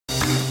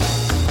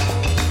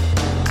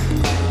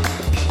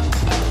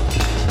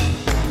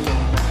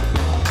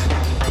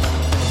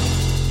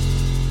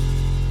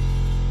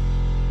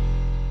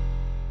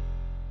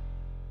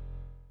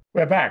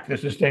We're back.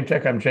 This is Stay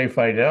Tech. I'm Jay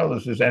Fidel.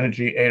 This is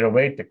Energy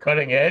 808, the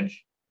cutting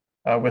edge,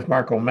 with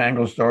Marco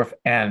Mangelsdorf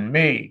and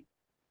me.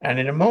 And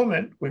in a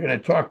moment, we're going to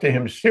talk to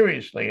him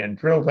seriously and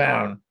drill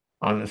down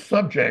on the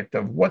subject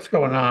of what's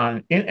going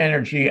on in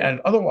energy and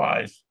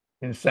otherwise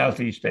in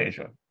Southeast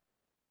Asia.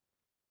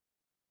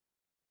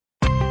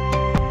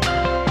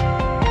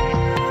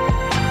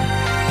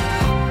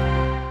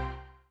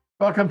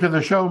 Welcome to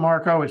the show,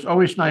 Marco. It's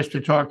always nice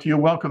to talk to you.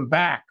 Welcome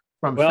back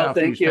from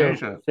Southeast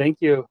Asia.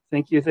 Thank you.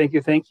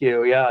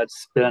 Yeah,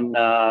 it's been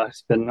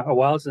a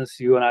while since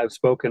you and I have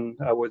spoken,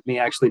 with me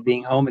actually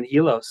being home in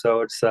Hilo. So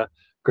it's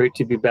great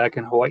to be back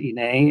in Hawaii,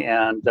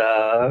 and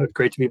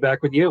great to be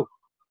back with you.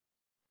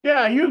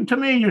 Yeah, to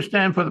me, you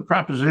stand for the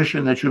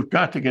proposition that you've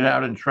got to get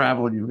out and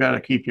travel. You've got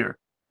to keep your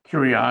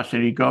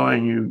curiosity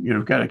going.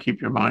 You've got to keep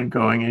your mind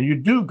going, and you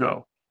do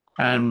go.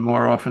 And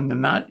more often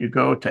than not, you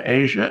go to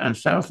Asia and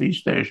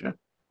Southeast Asia,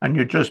 and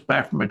you're just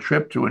back from a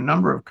trip to a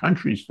number of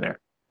countries there.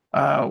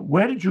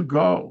 Where did you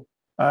go,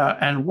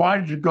 and why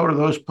did you go to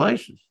those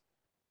places?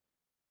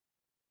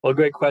 Well,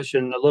 great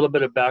question. A little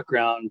bit of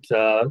background.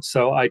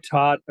 So I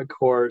taught a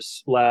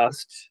course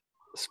last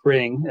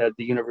spring at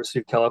the University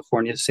of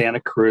California,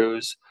 Santa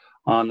Cruz,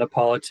 on the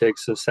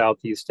politics of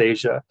Southeast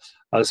Asia,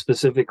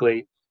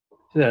 specifically.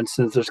 And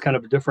since there's kind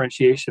of a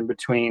differentiation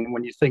between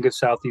when you think of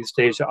Southeast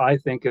Asia, I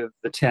think of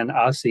the 10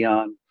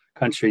 ASEAN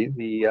country,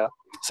 the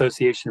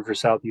Association for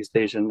Southeast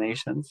Asian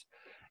Nations.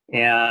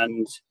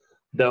 And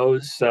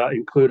those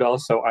include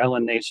also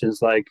island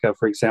nations like,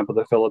 for example,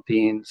 the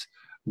Philippines,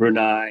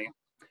 Brunei.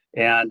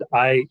 And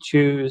I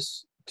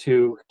choose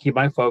to keep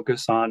my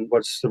focus on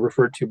what's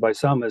referred to by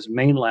some as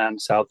mainland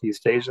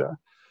Southeast Asia,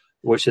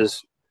 which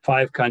is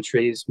 5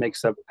 countries,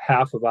 makes up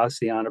half of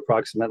ASEAN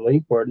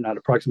approximately, or not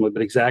approximately,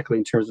 but exactly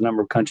in terms of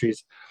number of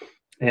countries.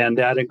 And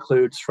that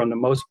includes from the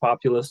most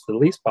populous to the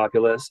least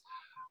populous,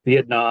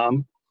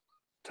 Vietnam,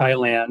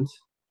 Thailand,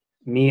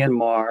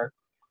 Myanmar,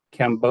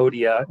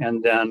 Cambodia,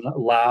 and then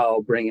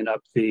Laos, bringing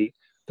up the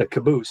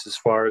caboose as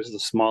far as the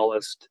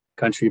smallest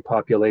country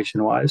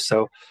population-wise.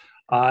 So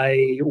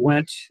I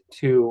went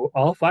to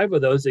all 5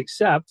 of those,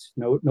 except,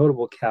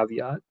 notable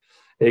caveat,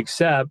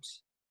 except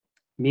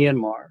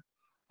Myanmar.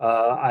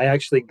 I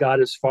actually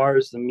got as far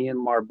as the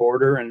Myanmar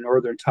border in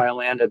northern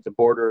Thailand at the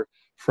border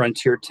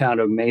frontier town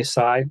of Mae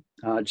Sai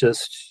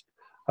just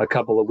a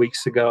couple of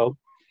weeks ago.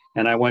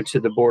 And I went to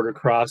the border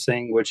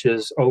crossing, which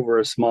is over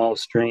a small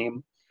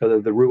stream, the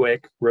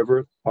Ruak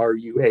River,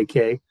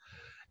 R-U-A-K,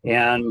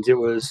 and it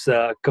was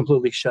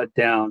completely shut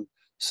down.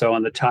 So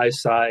on the Thai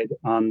side,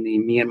 on the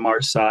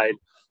Myanmar side,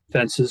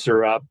 fences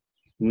are up.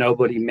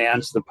 Nobody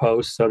mans the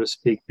post, so to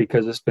speak,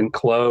 because it's been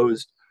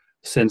closed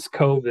since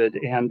COVID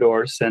and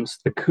or since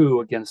the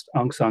coup against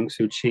Aung San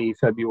Suu Kyi,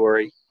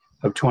 February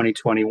of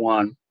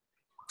 2021.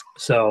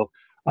 So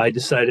I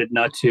decided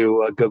not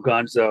to go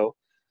gonzo,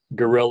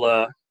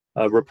 guerrilla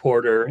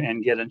reporter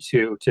and get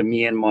into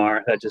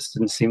Myanmar. That just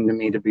didn't seem to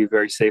me to be a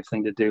very safe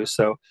thing to do.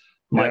 So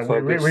my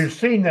focus... We've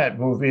seen that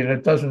movie and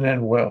it doesn't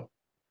end well.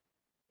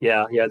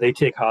 Yeah, they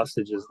take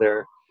hostages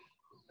there.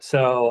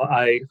 So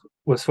I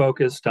was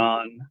focused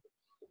on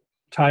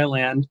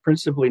Thailand,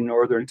 principally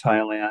northern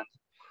Thailand,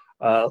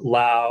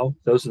 Laos.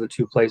 Those are the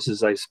 2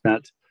 places I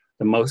spent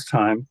the most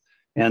time,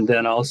 and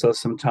then also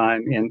some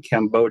time in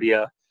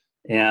Cambodia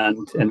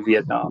and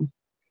Vietnam.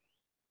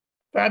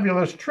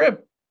 Fabulous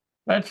trip.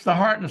 That's the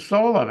heart and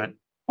soul of it.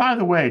 By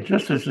the way,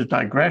 just as a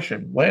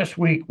digression, last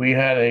week we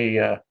had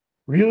a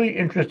really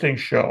interesting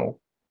show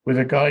with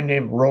a guy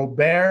named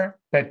Robert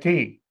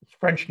Petit. It's a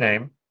French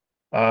name.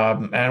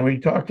 And we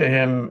talked to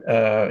him.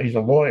 He's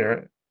a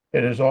lawyer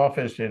in his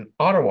office in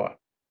Ottawa.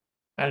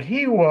 And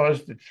he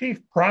was the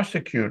chief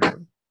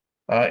prosecutor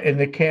in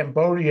the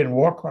Cambodian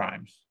war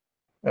crimes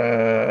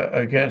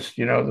against,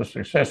 the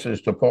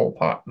successors to Pol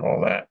Pot and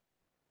all that.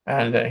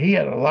 And he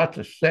had a lot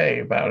to say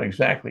about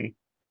exactly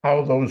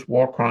how those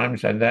war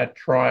crimes and that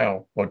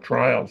trial or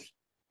trials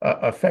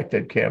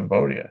affected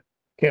Cambodia.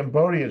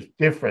 Cambodia is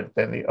different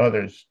than the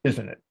others,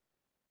 isn't it?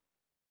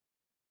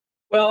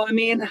 Well, I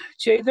mean,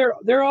 Jay,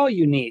 they're all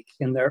unique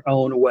in their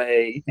own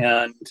way.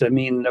 And I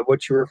mean,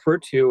 what you refer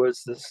to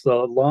is this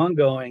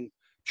long-going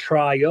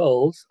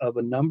trials of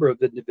a number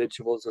of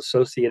individuals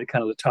associated,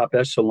 kind of the top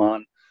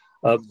echelon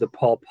of the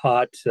Pol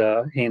Pot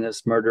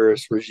heinous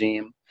murderous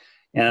regime.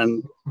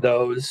 And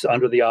those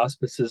under the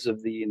auspices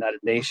of the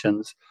United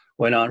Nations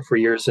went on for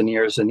years and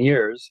years and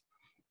years.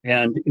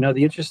 And,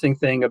 the interesting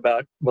thing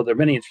about, well, there are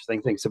many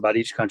interesting things about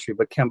each country,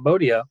 but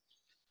Cambodia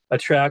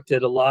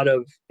attracted a lot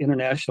of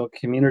international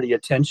community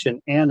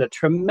attention and a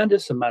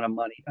tremendous amount of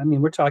money. I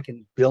mean, we're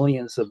talking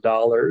billions of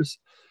dollars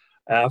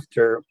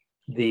after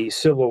the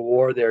civil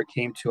war there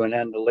came to an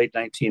end in the late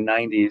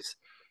 1990s.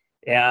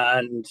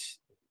 And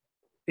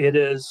it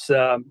is,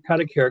 how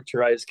to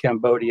characterize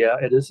Cambodia,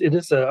 it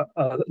is an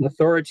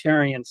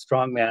authoritarian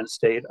strongman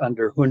state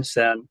under Hun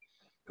Sen,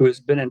 who has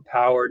been in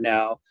power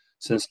now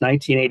since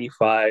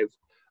 1985.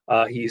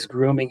 He's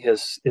grooming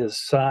his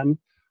son,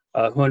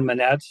 Hun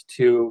Manet,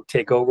 to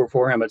take over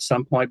for him at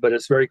some point, but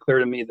it's very clear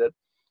to me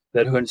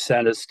that Hun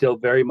Sen is still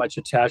very much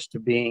attached to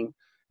being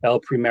El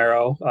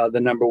Primero, the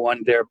number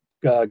one there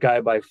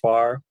guy by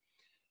far.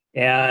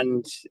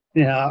 And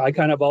I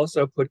kind of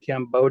also put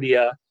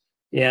Cambodia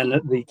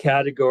in the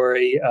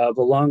category of,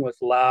 along with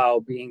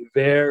Laos, being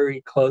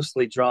very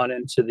closely drawn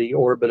into the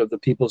orbit of the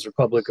People's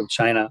Republic of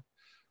China,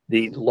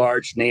 the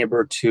large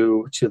neighbor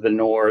to the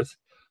north.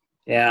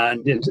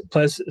 And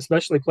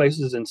especially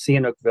places in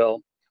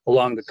Sihanoukville,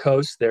 along the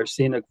coast there,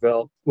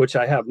 Sihanoukville, which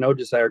I have no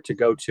desire to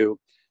go to,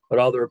 but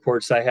all the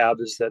reports I have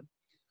is that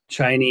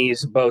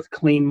Chinese, both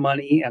clean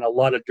money and a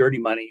lot of dirty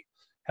money,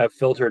 have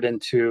filtered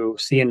into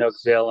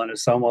Sihanoukville, and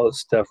it's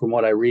almost, from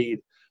what I read,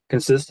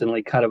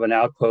 consistently kind of an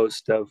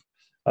outpost of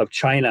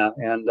China,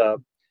 and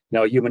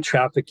human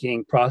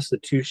trafficking,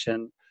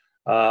 prostitution,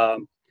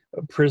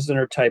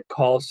 prisoner type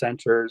call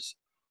centers.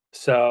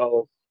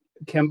 So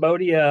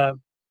Cambodia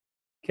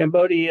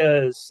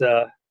is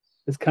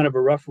kind of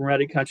a rough and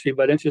ready country,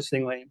 but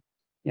interestingly,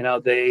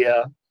 they've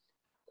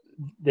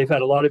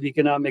had a lot of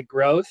economic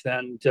growth,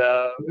 and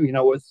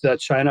with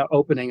China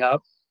opening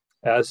up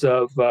as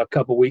of a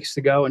couple weeks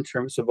ago in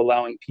terms of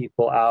allowing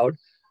people out,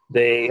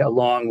 they,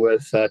 along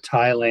with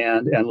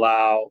Thailand and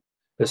Laos,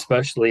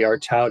 especially, are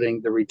touting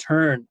the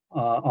return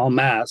en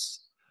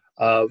masse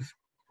of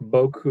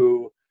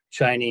Boku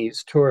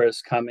Chinese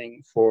tourists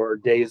coming for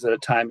days at a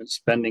time and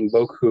spending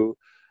Boku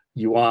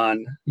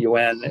yuan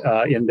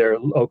in their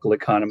local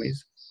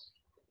economies.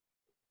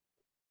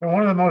 And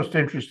one of the most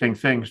interesting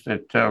things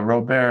that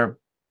Robert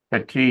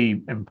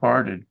Petit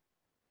imparted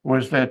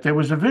was that there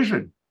was a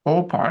vision.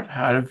 Bonaparte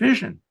had a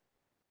vision.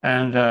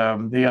 And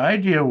the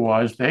idea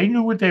was they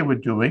knew what they were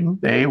doing.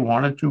 They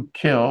wanted to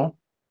kill,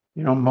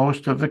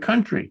 most of the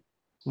country,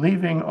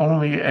 leaving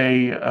only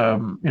a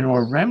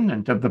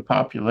remnant of the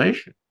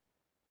population.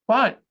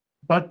 But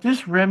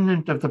this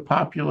remnant of the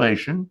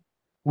population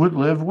would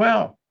live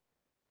well.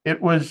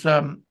 It was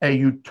a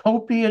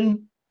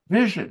utopian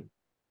vision,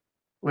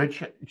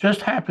 which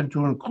just happened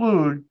to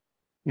include,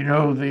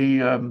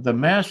 the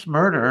mass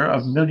murder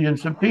of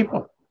millions of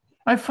people.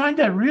 I find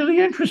that really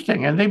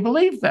interesting, and they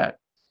believed that.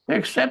 They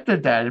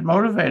accepted that. It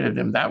motivated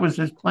them. That was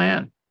his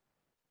plan.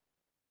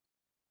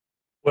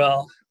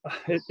 Well,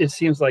 it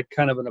seems like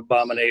kind of an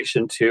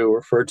abomination to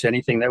refer to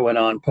anything that went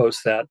on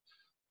post that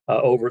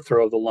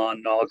overthrow of the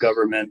Lon Nol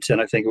government,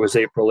 and I think it was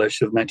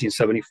April-ish of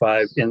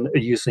 1975, in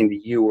using the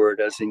U word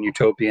as in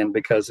utopian,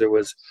 because it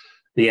was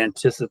the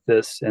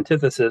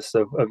antithesis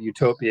of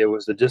utopia,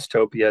 was the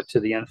dystopia to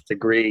the nth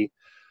degree.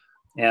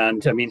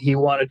 And I mean, he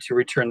wanted to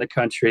return the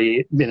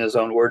country, in his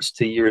own words,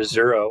 to year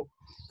zero,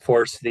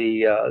 force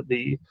the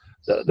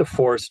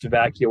forced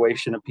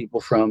evacuation of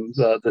people from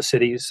the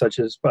cities such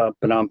as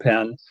Phnom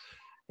Penh.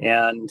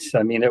 And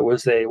I mean, it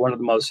was one of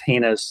the most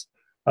heinous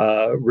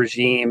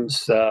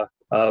regimes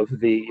of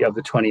the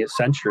 20th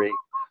century.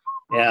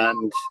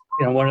 And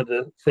one of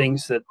the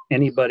things that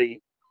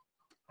anybody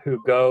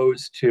who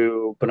goes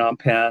to Phnom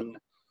Penh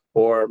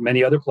or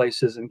many other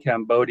places in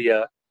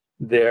Cambodia,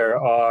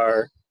 there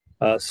are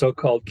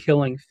so-called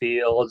killing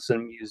fields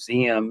and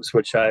museums,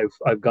 which I've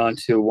gone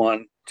to.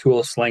 One,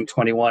 Tuol Sleng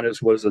 21,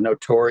 was a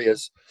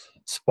notorious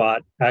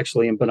spot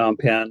actually in Phnom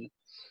Penh,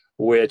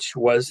 which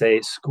was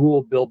a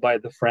school built by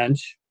the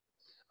French,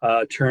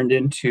 turned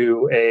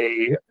into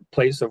a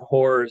place of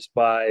horrors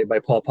by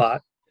Pol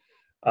Pot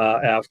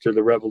after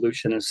the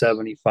revolution in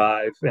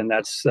 75. And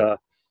that's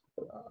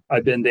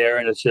I've been there,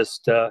 and it's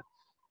just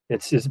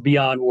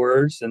beyond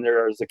words. And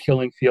there is a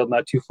killing field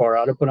not too far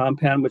out of Phnom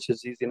Penh, which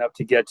is easy enough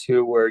to get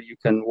to, where you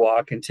can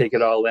walk and take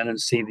it all in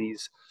and see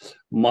these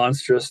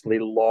monstrously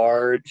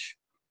large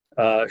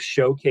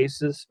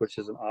showcases, which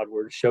is an odd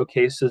word,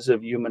 showcases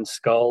of human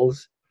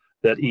skulls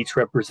that each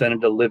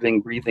represented a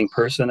living, breathing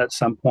person at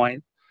some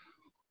point.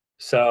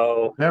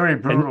 So very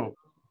brutal.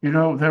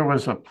 There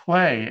was a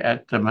play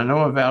at the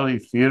Manoa Valley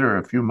Theater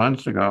a few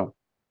months ago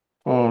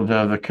called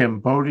The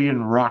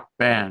Cambodian Rock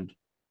Band.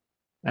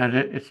 And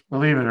it's,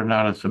 believe it or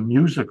not, it's a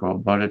musical,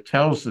 but it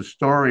tells the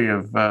story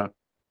of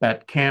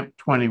that Camp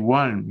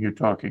 21 you're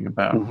talking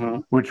about,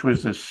 which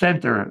was the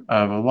center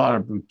of a lot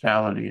of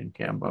brutality in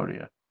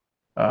Cambodia.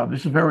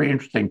 This is a very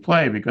interesting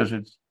play because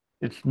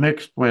it's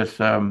mixed with,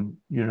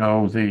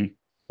 the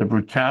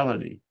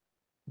brutality,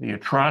 the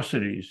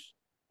atrocities,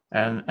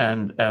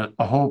 and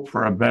a hope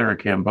for a better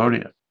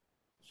Cambodia.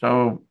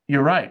 So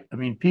you're right. I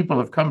mean, people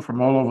have come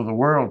from all over the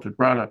world to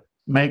try to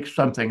make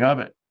something of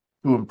it,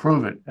 to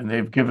improve it, and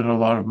they've given a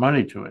lot of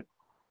money to it.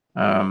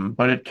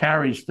 But it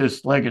carries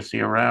this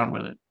legacy around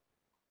with it.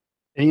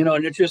 And,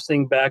 an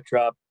interesting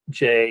backdrop,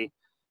 Jay,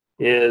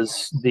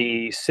 is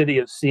the city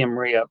of Siem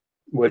Reap,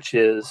 which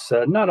is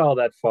not all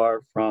that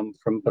far from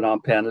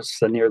Phnom Penh.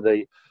 It's near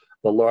the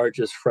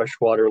largest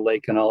freshwater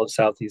lake in all of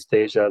Southeast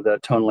Asia, the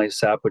Tonle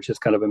Sap, which is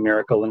kind of a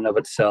miracle in and of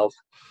itself.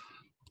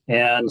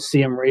 And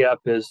Siem Reap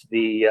is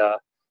the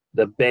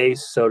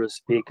base, so to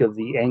speak, of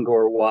the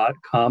Angkor Wat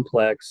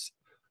complex,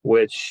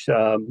 which,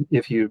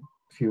 if you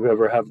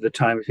ever have the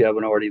time, if you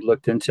haven't already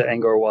looked into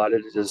Angkor Wat,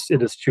 it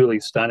is truly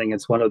stunning.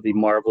 It's one of the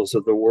marvels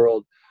of the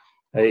world.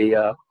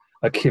 A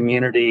a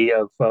community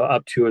of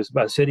up to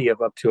a city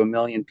of up to 1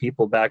 million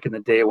people back in the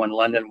day when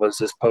London was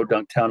this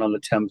podunk town on the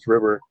Thames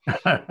River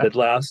that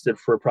lasted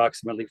for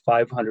approximately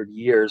 500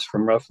 years,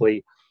 from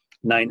roughly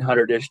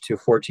 900-ish to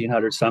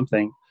 1400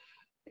 something.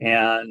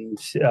 And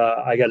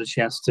I got a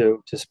chance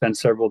to spend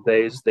several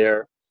days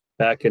there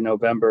back in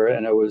November,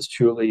 and it was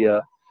truly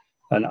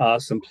an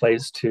awesome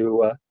place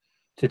to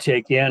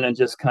take in. And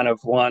just kind of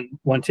one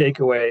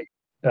takeaway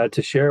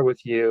to share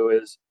with you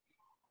is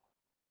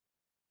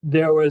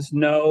there was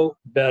no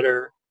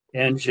better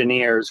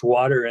engineers,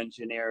 water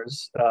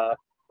engineers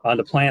on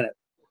the planet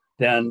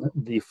than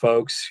the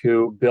folks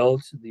who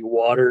built the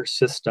water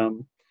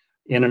system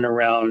in and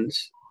around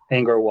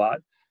Angkor Wat.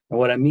 And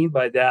what I mean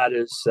by that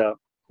is,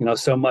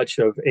 so much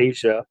of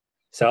Asia,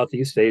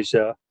 Southeast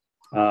Asia,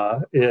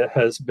 it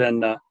has been,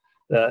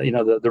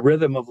 the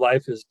rhythm of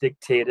life is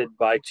dictated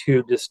by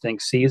two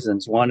distinct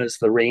seasons. One is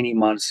the rainy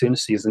monsoon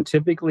season,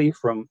 typically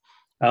from,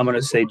 I'm going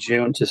to say,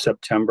 June to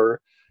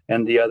September,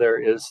 and the other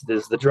is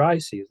the dry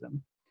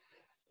season.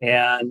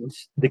 And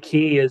the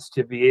key is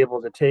to be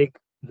able to take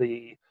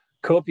the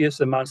copious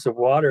amounts of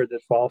water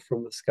that fall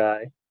from the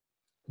sky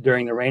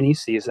during the rainy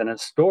season and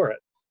store it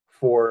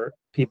for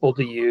people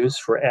to use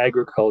for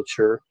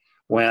agriculture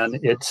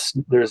when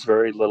there's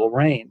very little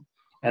rain.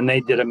 And they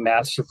did a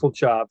masterful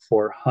job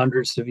for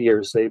hundreds of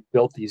years. They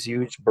built these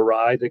huge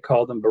barai, they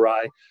call them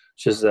barai,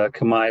 which is a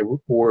Khmer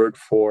word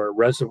for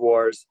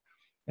reservoirs.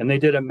 And they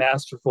did a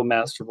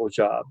masterful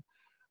job.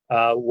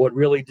 What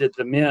really did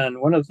them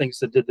in, one of the things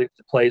that did the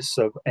place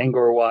of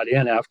Angkor Wat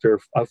in after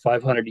a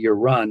 500-year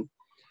run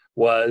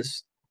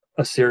was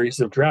a series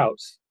of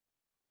droughts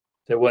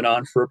that went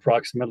on for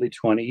approximately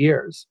 20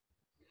 years,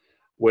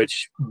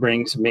 which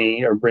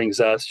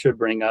should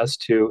bring us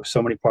to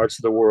so many parts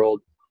of the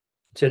world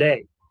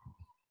today.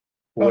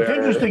 Well, it's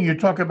interesting you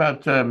talk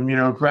about,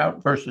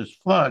 drought versus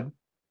flood,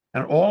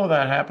 and all of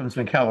that happens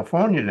in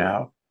California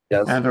now.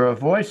 Yes. And there are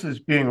voices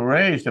being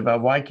raised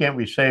about why can't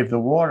we save the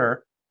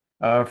water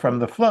from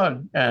the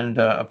flood and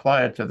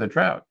apply it to the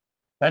drought.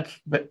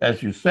 That's,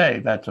 as you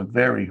say, that's a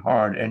very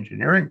hard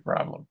engineering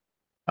problem.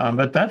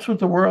 But that's what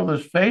the world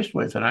is faced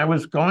with. And I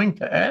was going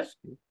to ask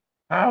you,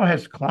 how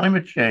has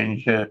climate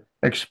change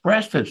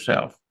expressed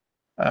itself,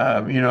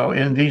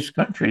 in these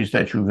countries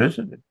that you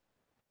visited?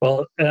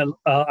 Well, and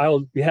I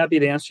will be happy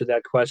to answer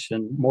that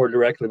question more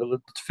directly. But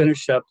let's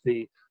finish up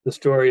the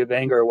story of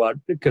Angkor Wat,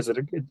 because it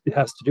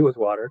has to do with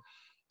water.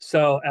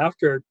 So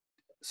after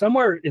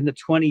somewhere in the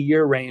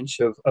 20-year range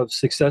of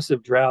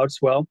successive droughts,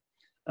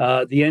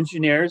 the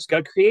engineers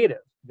got creative.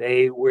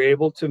 They were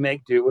able to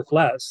make do with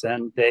less,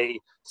 and they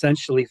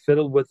essentially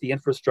fiddled with the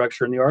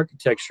infrastructure and the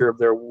architecture of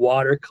their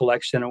water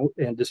collection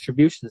and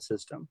distribution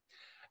system.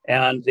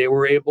 And they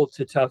were able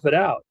to tough it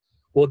out.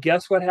 Well,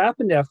 guess what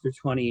happened after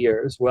 20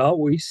 years? Well,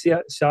 we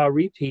saw a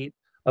repeat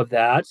of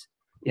that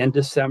in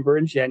December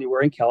and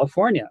January in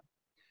California.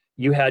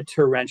 You had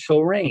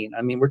torrential rain.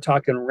 I mean, we're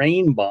talking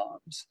rain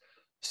bombs.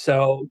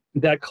 So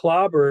that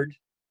clobbered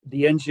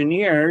the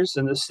engineers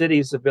and the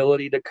city's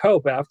ability to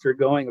cope. After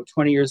going of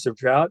 20 years of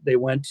drought, they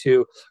went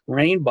to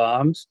rain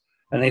bombs,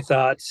 and they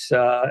thought,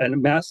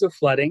 and massive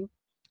flooding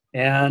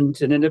and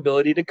an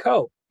inability to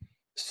cope.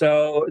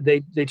 So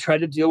they tried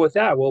to deal with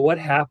that. Well, what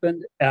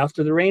happened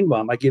after the rain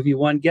bomb? I give you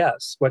one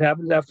guess. What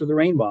happens after the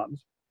rain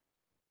bombs?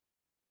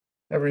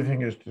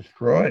 Everything is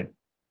destroyed.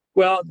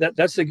 Well,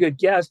 that's a good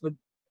guess, but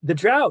the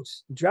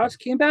droughts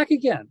came back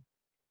again.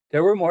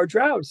 There were more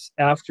droughts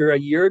after a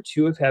year or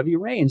two of heavy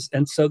rains.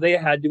 And so they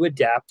had to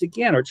adapt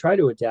again, or try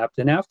to adapt.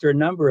 And after a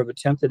number of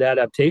attempted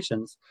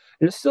adaptations,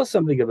 and it's still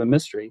something of a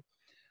mystery,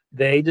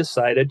 they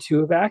decided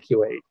to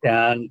evacuate.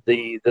 And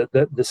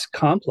this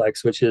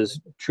complex, which is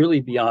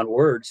truly beyond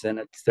words, and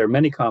there are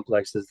many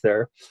complexes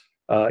there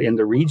in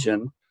the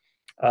region,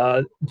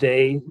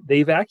 they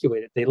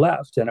evacuated, they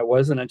left. And it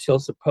wasn't until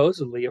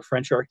supposedly a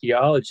French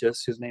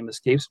archaeologist, whose name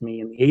escapes me,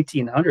 in the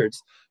 1800s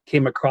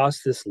came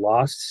across this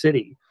lost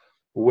city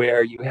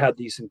where you had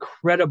these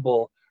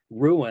incredible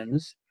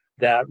ruins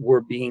that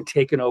were being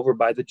taken over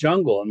by the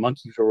jungle, and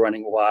monkeys were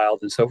running wild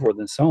and so forth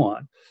and so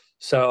on.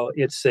 So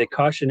it's a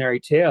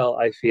cautionary tale,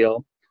 I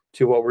feel,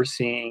 to what we're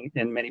seeing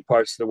in many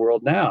parts of the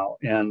world now.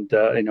 And,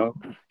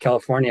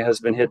 California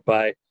has been hit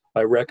by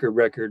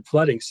record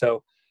flooding.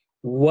 So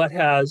what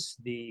has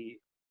the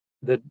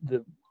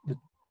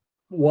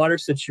water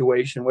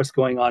situation, what's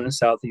going on in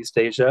Southeast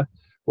Asia?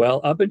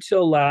 Well, up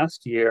until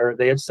last year,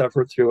 they had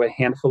suffered through a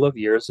handful of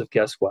years of,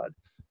 guess what?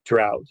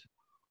 Drought,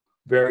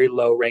 very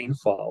low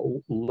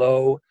rainfall,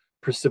 low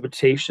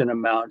precipitation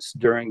amounts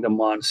during the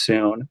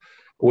monsoon,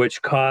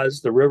 which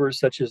caused the rivers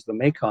such as the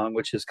Mekong,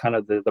 which is kind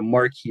of the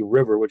marquee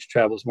river, which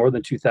travels more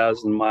than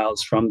 2,000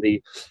 miles from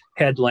the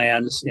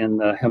headlands in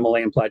the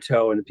Himalayan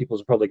plateau and the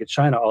People's Republic of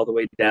China all the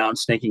way down,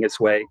 snaking its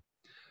way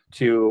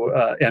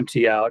to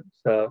empty out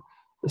the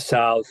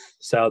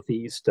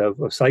southeast of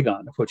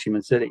Saigon, of Ho Chi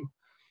Minh City.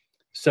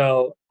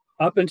 So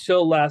up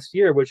until last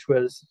year, which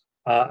was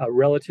a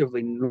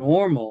relatively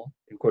normal,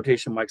 in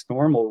quotation marks,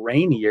 normal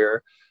rain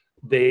year,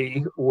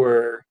 they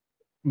were,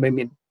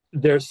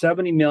 there's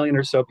 70 million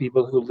or so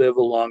people who live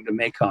along the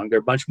Mekong. There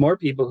are a bunch more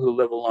people who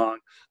live along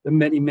the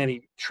many,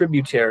 many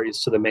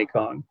tributaries to the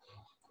Mekong.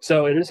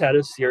 So it has had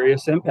a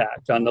serious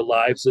impact on the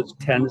lives of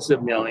tens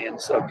of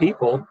millions of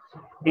people.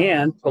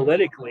 And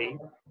politically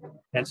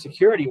and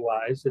security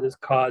wise, it has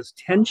caused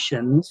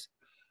tensions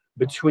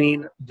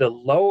between the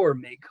lower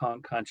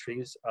Mekong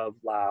countries of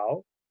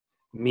Laos,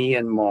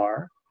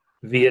 Myanmar,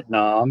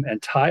 Vietnam,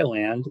 and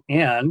Thailand,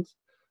 and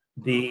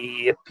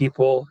the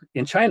people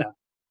in China,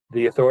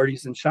 the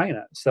authorities in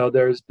China. So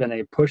there's been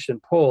a push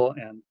and pull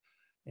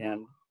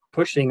and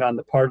pushing on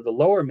the part of the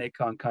lower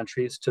Mekong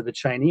countries to the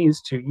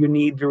Chinese to you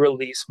need to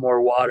release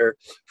more water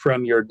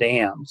from your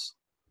dams.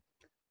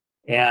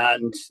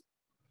 And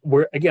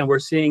we're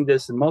seeing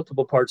this in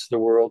multiple parts of the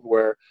world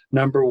where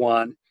number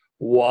one,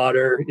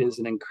 water is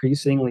an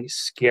increasingly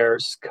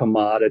scarce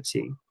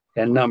commodity.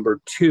 And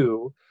number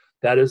two,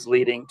 that is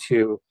leading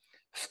to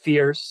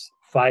fierce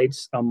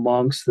fights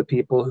amongst the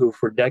people who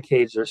for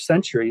decades or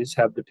centuries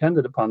have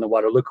depended upon the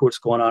water. Look what's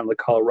going on in the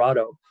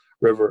Colorado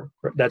River.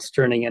 That's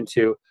turning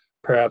into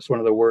perhaps one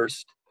of the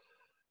worst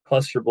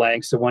cluster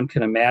blanks that one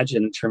can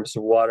imagine in terms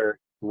of water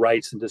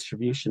rights and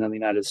distribution in the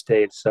United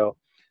States. So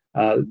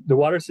the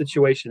water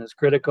situation is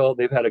critical.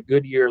 They've had a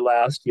good year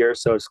last year,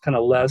 so it's kind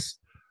of less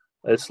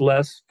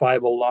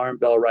five alarm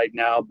bell right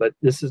now, but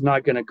this is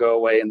not going to go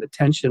away. And the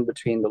tension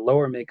between the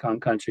lower Mekong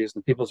countries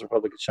and the People's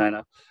Republic of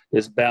China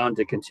is bound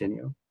to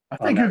continue. I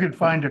think you could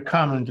find a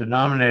common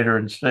denominator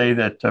and say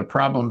that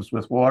problems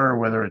with water,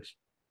 whether it's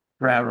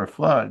drought or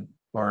flood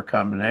or a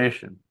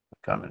combination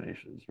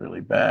is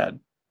really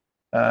bad,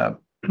 has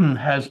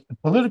a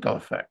political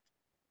effect.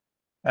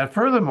 And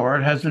furthermore,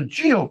 it has a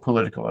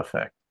geopolitical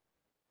effect.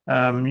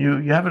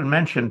 You haven't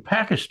mentioned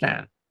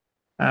Pakistan.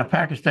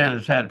 Pakistan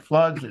has had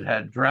floods, it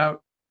had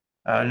drought.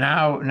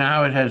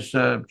 Now it has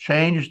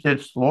changed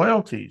its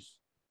loyalties,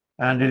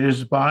 and it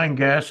is buying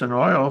gas and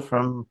oil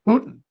from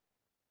Putin.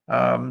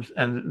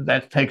 And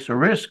that takes a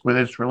risk with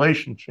its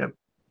relationship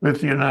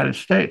with the United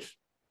States.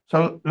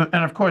 So,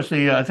 and of course,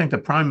 I think the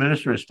prime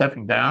minister is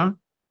stepping down.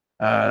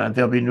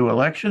 There'll be new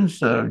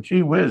elections.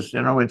 Gee whiz,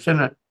 it's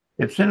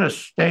in a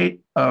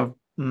state of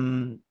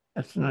concern,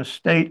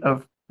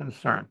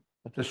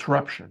 of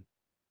disruption,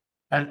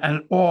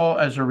 and all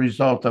as a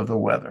result of the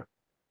weather.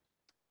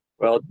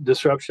 Well,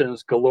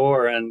 disruptions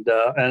galore, and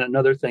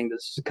another thing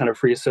that's kind of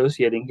free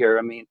associating here.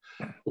 I mean,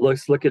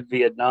 let's look at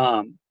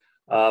Vietnam.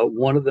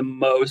 One of the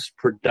most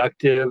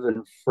productive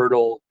and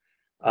fertile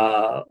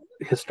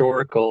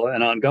historical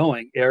and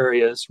ongoing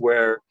areas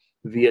where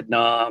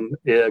Vietnam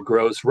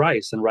grows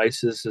rice, and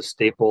rice is a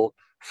staple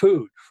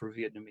food for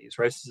Vietnamese.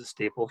 Rice is a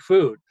staple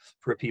food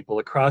for people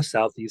across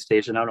Southeast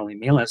Asia, not only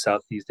mainland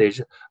Southeast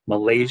Asia,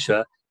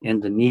 Malaysia,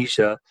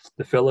 Indonesia,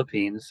 the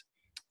Philippines.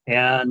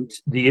 And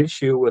the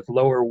issue with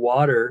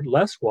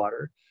less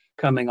water,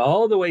 coming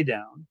all the way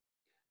down,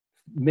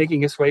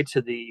 making its way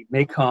to the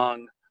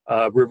Mekong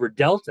River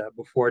Delta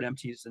before it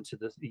empties into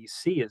the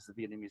sea, as the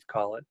Vietnamese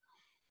call it.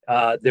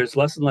 There's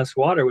less and less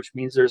water, which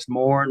means there's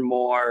more and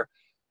more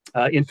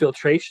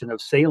infiltration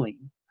of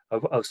saline,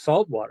 of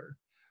salt water,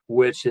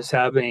 which is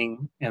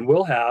having and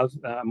will have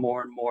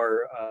more and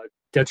more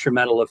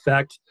detrimental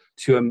effect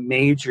to a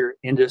major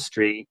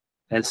industry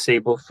and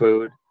staple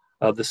food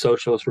of the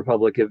Socialist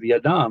Republic of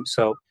Vietnam.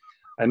 So,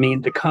 I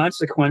mean, the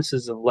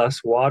consequences of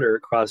less water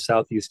across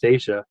Southeast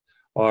Asia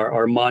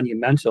are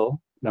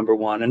monumental, number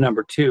one. And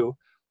number two,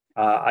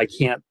 I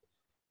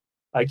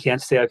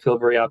can't say I feel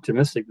very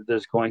optimistic that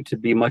there's going to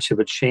be much of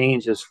a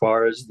change as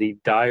far as the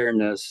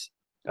direness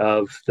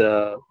of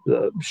the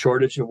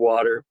shortage of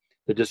water,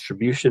 the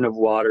distribution of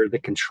water, the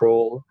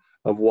control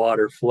of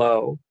water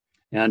flow.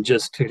 And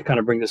just to kind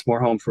of bring this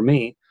more home for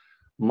me,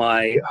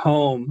 my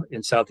home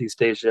in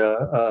Southeast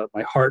Asia,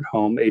 my heart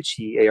home,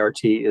 Heart,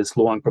 is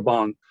Luang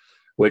Prabang,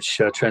 which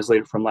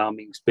translated from Lao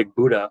means Big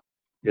Buddha.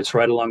 It's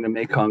right along the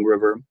Mekong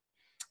River.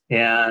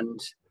 And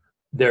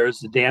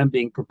there's a dam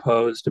being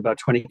proposed about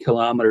 20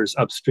 kilometers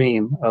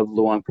upstream of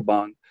Luang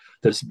Prabang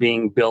that's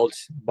being built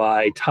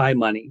by Thai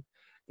money.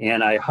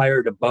 And I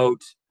hired a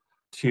boat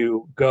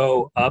to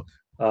go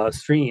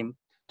upstream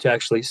to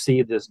actually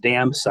see this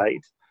dam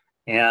site.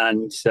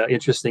 And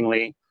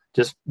interestingly,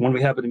 just when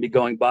we happened to be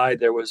going by,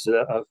 there was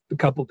a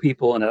couple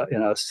people in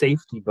a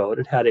safety boat.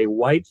 It had a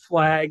white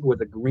flag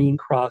with a green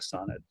cross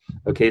on it.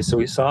 Okay, so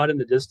we saw it in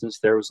the distance.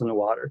 There was in the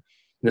water.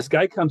 And this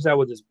guy comes out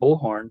with his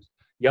bullhorn,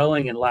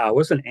 yelling and loud. It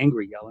wasn't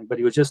angry yelling, but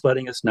he was just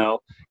letting us know,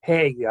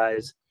 hey,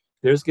 guys,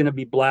 there's going to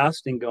be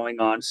blasting going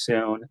on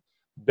soon.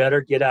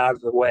 Better get out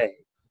of the way.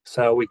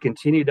 So we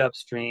continued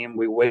upstream.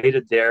 We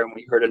waited there, and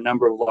we heard a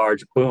number of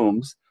large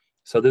booms.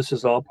 So this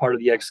is all part of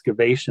the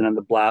excavation and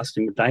the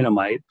blasting of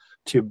dynamite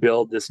to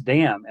build this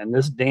dam. And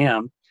this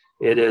dam,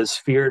 it is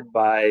feared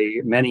by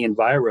many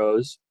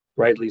enviros,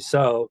 rightly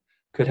so,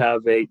 could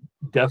have a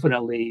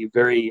definitely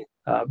very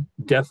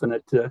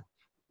definite, I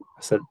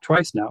said it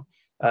twice now,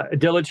 a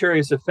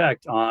deleterious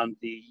effect on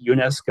the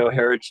UNESCO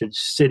heritage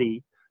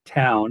city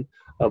town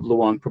of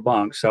Luang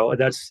Prabang. So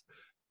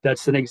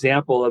that's an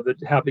example of it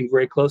happening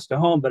very close to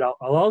home. But I'll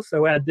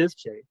also add this,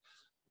 Jay.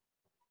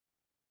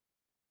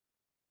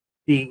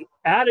 the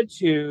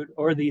attitude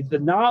or the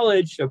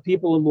knowledge of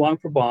people in Luang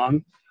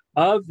Prabang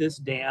of this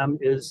dam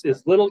is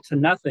little to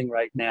nothing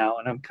right now.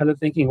 And I'm kind of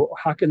thinking, well,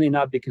 how can they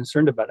not be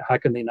concerned about it? How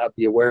can they not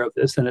be aware of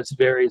this? And it's a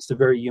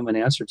very human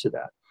answer to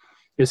that.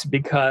 It's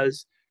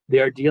because they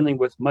are dealing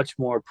with much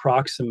more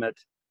proximate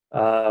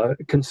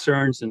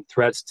concerns and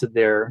threats to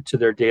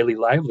their daily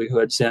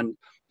livelihoods. And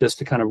just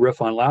to kind of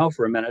riff on Lao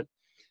for a minute,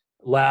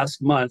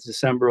 last month,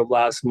 December of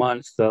last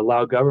month, the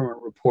Lao government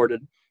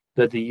reported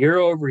that the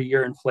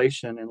year-over-year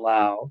inflation in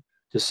Lao,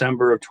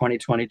 December of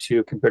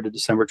 2022 compared to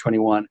December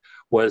 21,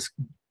 was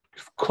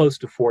close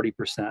to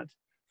 40%,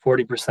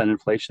 40%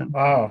 inflation.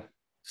 Wow.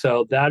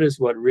 So that is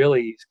what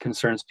really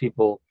concerns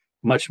people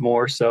much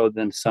more so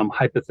than some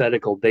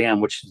hypothetical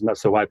dam, which is not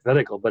so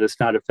hypothetical, but it's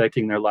not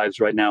affecting their lives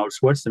right now.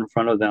 It's what's in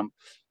front of them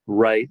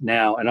right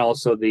now. And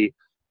also the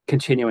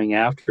continuing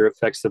after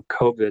effects of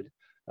COVID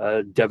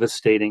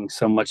devastating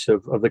so much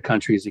of the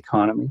country's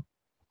economy.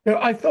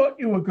 I thought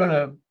you were going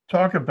to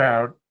talk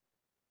about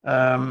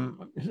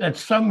that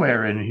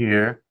somewhere in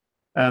here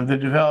the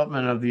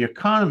development of the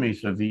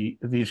economies of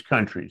these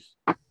countries.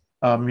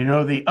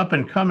 The up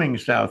and coming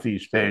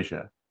Southeast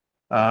Asia,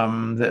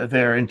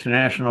 their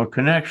international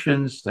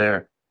connections,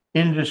 their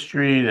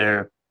industry,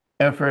 their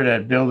effort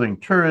at building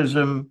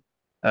tourism,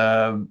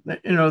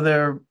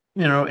 their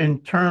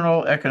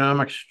internal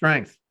economic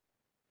strength.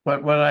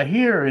 But what I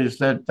hear is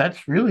that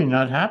that's really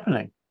not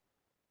happening.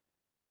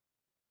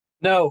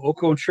 No, au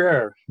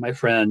contraire, my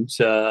friend.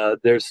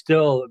 There's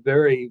still a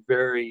very,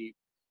 very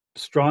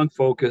strong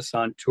focus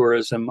on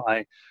tourism.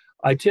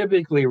 I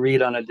typically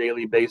read on a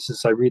daily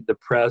basis. I read the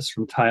press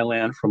from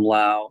Thailand, from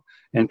Laos,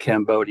 and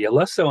Cambodia.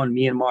 Less so in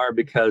Myanmar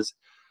because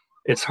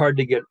it's hard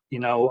to get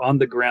on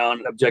the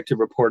ground objective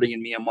reporting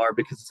in Myanmar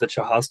because it's such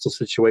a hostile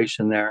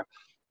situation there,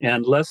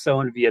 and less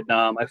so in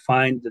Vietnam. I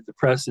find that the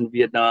press in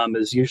Vietnam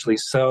is usually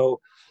so.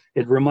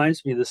 It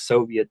reminds me of the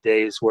Soviet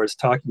days where it's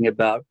talking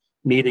about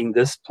meeting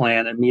this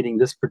plan and meeting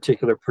this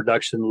particular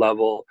production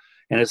level,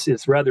 and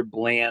it's rather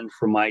bland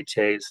for my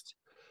taste.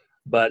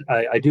 But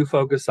I do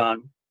focus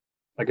on,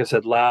 like I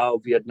said,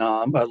 Laos,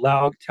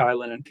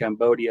 Thailand, and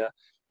Cambodia,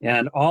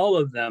 and all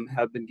of them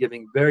have been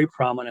giving very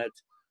prominent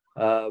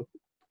uh,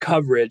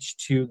 coverage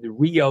to the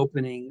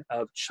reopening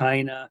of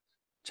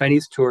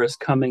Chinese tourists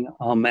coming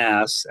en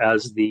masse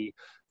as the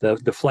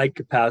flight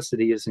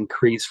capacity is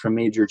increased from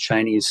major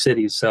Chinese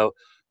cities. So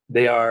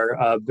they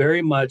are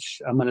very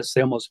much, I'm going to say,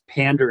 almost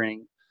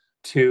pandering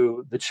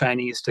to the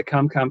Chinese to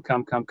come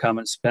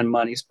and spend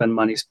money, spend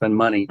money, spend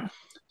money.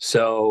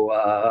 So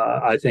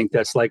I think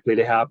that's likely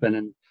to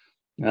happen,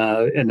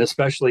 and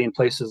especially in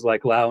places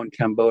like Laos and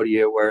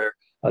Cambodia, where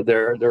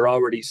they're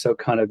already so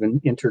kind of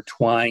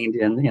intertwined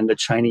in the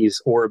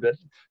Chinese orbit.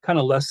 Kind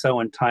of less so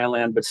in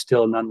Thailand, but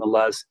still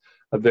nonetheless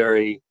a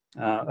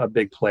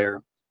big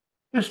player.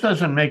 This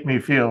doesn't make me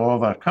feel all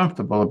that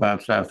comfortable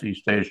about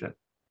Southeast Asia.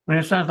 I mean,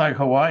 it sounds like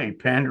Hawaii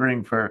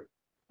pandering for,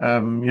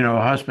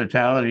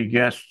 hospitality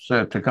guests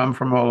to come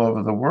from all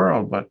over the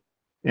world. But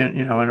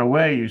in a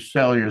way, you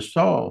sell your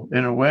soul.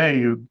 In a way,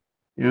 you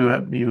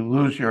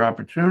lose your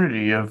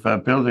opportunity of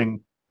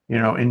building,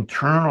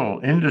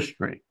 internal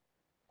industry.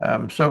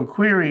 So,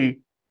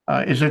 query: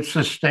 is it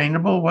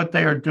sustainable what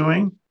they are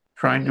doing,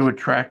 trying to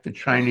attract the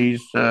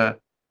Chinese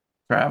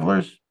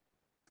travelers?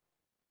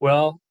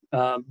 Well,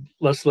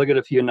 let's look at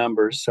a few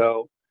numbers.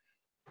 So,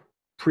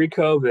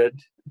 pre-COVID,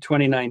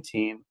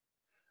 2019,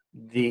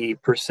 the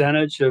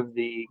percentage of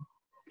the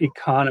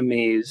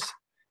economies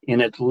in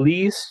at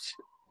least,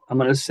 I'm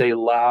going to say,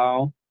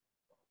 Laos,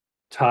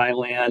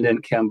 Thailand,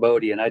 and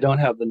Cambodia, and I don't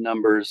have the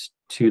numbers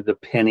to the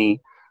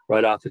penny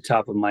right off the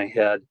top of my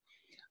head,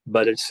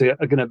 but it's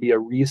going to be a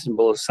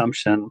reasonable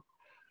assumption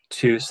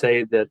to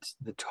say that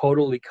the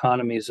total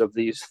economies of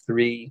these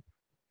three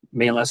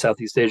mainland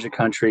Southeast Asia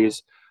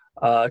countries,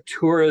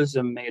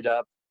 tourism made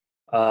up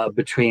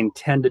between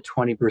 10 to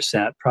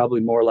 20%,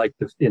 probably more like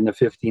in the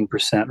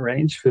 15%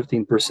 range.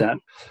 15%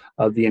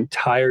 of the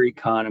entire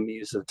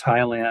economies of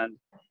Thailand,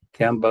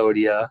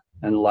 Cambodia,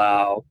 and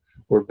Laos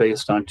were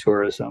based on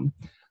tourism.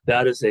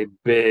 That is a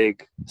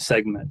big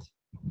segment.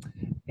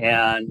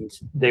 And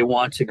they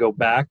want to go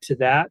back to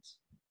that,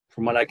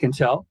 from what I can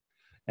tell,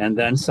 and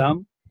then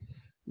some.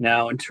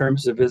 Now, in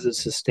terms of is it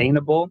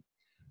sustainable,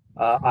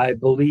 I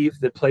believe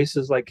that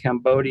places like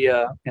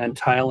Cambodia and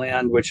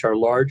Thailand, which are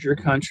larger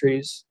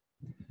countries,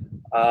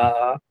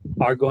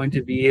 are going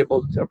to be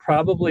able to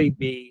probably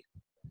be,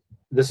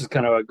 this is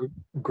kind of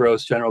a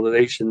gross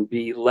generalization,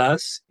 be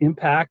less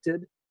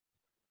impacted.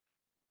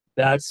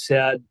 That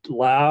said,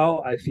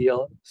 Laos, I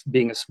feel,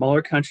 being a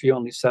smaller country,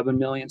 only 7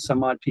 million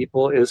some odd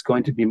people, is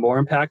going to be more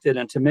impacted.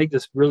 And to make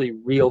this really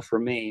real for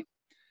me,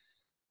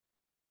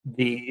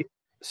 the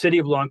city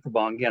of Luang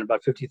Prabang, again,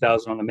 about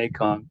 50,000 on the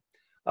Mekong,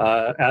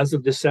 as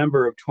of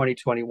December of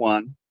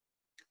 2021,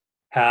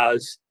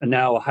 has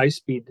now a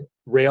high-speed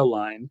rail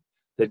line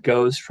that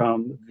goes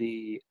from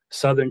the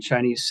southern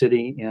Chinese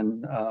city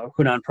in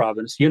Yunnan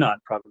province,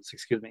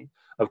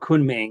 of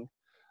Kunming,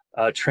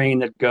 a train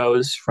that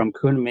goes from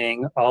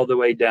Kunming all the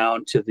way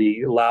down to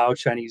the Lao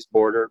Chinese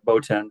border,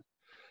 Botan,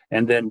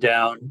 and then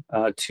down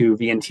to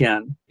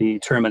Vientiane, the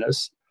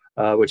terminus,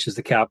 which is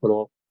the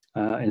capital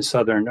in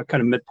southern,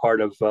 kind of mid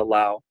part of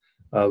Laos,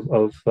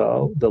 of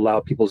the Lao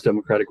People's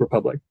Democratic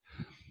Republic.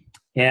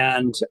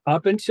 And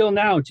up until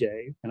now,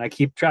 Jay, and I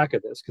keep track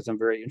of this because I'm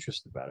very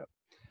interested about it.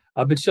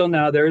 Up until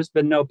now, there has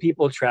been no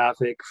people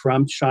traffic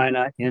from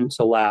China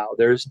into Laos.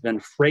 There's been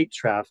freight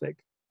traffic,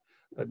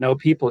 but no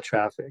people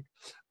traffic.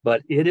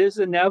 But it is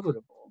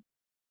inevitable,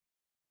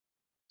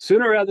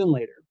 sooner rather than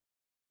later,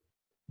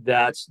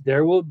 that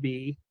there will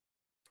be,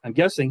 I'm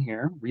guessing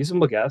here,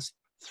 reasonable guess,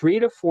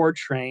 3 to 4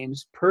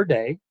 trains per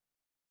day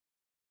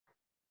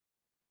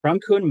from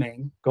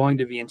Kunming going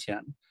to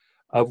Vientiane,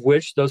 of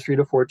which those 3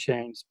 to 4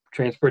 trains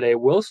per day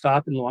will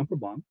stop in Luang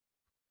Prabang.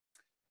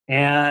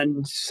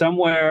 And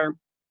somewhere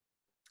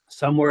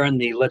in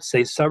the, let's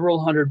say,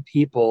 several hundred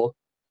people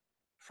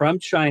from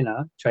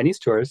China, Chinese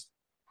tourists,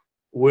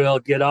 will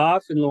get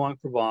off in Luang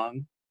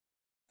Prabang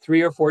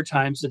 3 or 4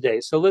 times a day.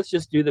 So let's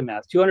just do the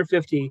math.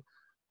 250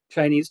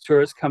 Chinese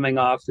tourists coming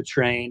off the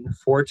train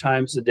 4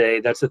 times a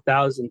day. That's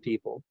 1,000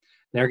 people.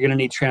 They're going to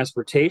need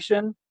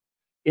transportation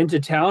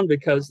into town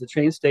because the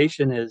train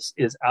station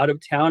is out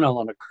of town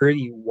on a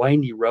curvy,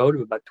 windy road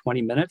of about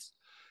 20 minutes.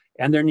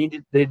 And they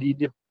need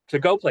to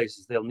go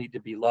places. They'll need to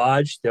be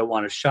lodged. They'll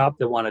want to shop.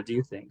 They'll want to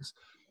do things.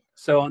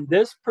 So in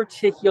this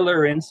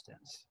particular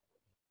instance,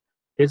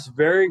 it's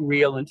very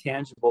real and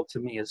tangible to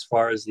me as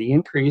far as the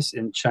increase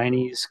in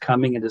Chinese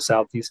coming into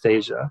Southeast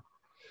Asia.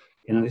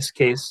 In this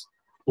case,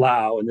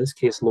 Laos, in this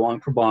case, Luang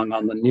Prabang,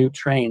 on the new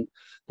train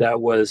that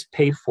was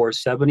paid for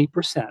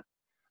 70%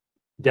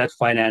 debt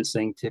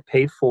financing to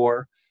paid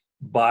for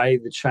by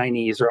the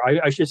Chinese, or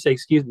I should say,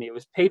 excuse me, it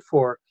was paid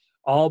for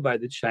all by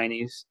the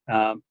Chinese,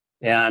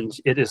 and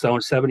it is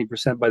owned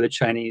 70% by the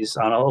Chinese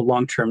on a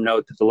long-term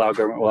note that the Lao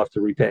government will have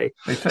to repay.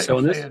 So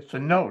in this, it's a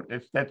note.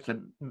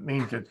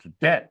 Means it's a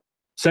debt,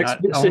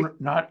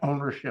 not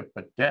ownership,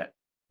 but debt.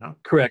 No?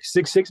 Correct.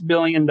 $6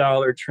 billion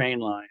train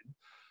line.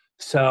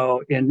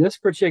 So in this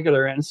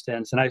particular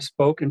instance, and I've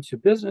spoken to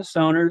business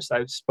owners,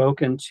 I've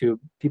spoken to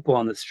people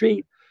on the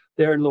street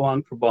there in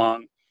Luang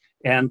Prabang,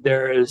 and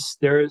there is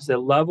a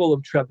level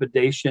of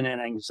trepidation and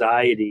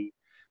anxiety,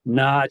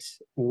 not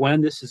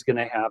when this is going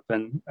to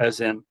happen,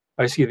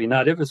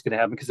 not if it's going to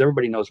happen, because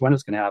everybody knows when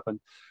it's going to happen,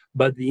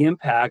 but the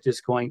impact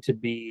is going to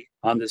be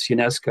on this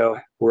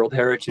UNESCO World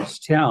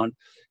Heritage town.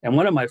 And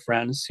one of my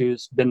friends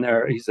who's been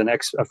there, he's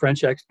a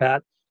French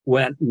expat,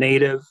 went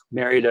native,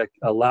 married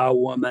a Lao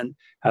woman,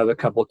 have a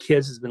couple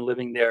kids, has been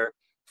living there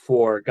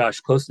for,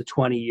 close to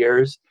 20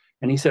 years.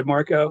 And he said,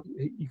 Marco,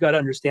 you got to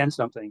understand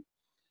something.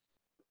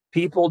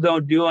 People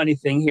don't do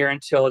anything here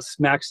until it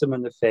smacks them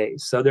in the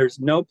face. So there's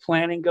no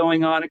planning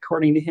going on,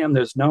 according to him.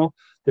 There's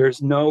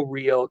no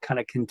real kind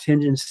of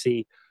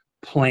contingency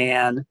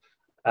plan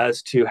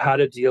as to how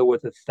to deal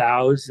with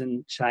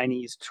 1,000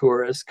 Chinese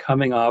tourists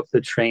coming off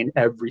the train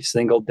every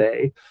single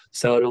day.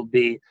 So it'll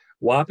be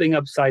whopping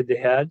upside the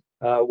head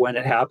when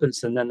it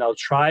happens, and then they'll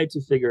try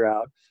to figure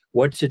out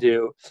what to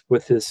do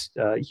with this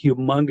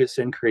humongous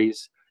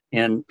increase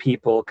in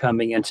people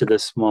coming into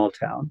this small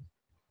town.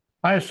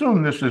 I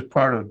assume this is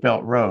part of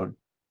Belt Road.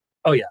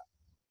 Oh, yeah.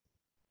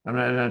 I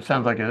mean, it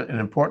sounds like an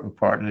important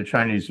part, and the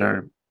Chinese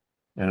are,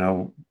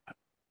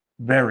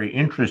 very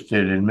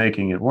interested in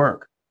making it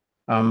work.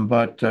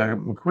 But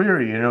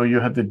McQueary, you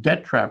have the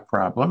debt trap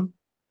problem.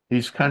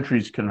 These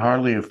countries can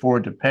hardly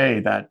afford to pay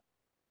that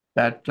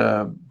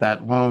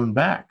loan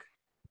back,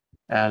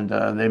 and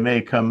they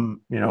may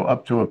come,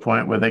 up to a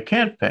point where they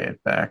can't pay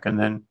it back, and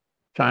then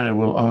China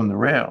will own the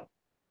rail.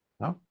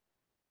 No?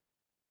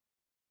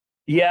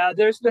 Yeah,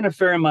 there's been a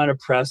fair amount of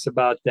press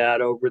about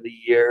that over the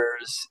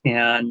years,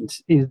 and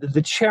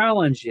the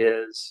challenge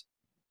is,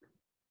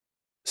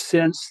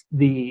 since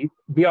the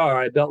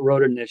BRI, Belt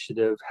Road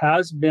Initiative,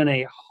 has been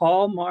a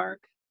hallmark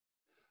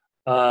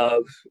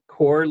of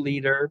core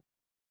leader,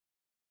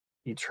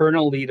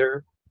 eternal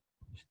leader,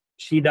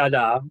 Xi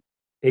Dada,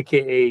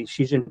 aka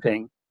Xi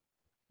Jinping,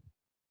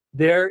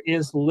 there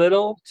is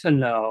little to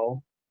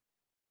no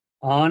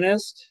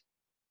honest,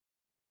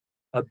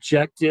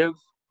 objective,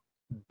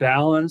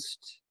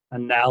 balanced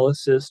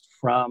analysis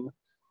from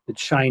the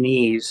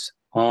Chinese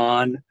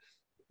on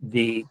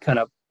the kind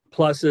of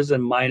pluses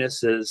and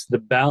minuses, the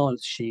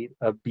balance sheet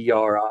of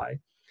BRI,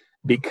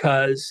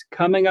 because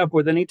coming up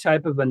with any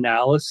type of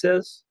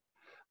analysis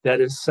that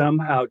is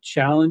somehow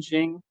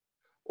challenging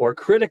or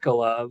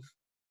critical of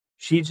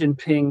Xi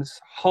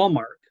Jinping's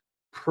hallmark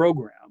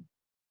program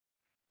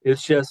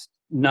is just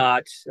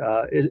not,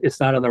 it's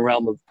not in the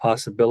realm of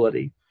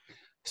possibility.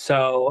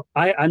 So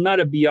I'm not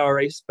a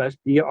BRI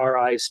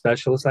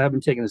specialist. I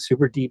haven't taken a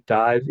super deep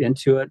dive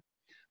into it,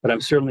 but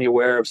I'm certainly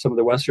aware of some of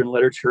the Western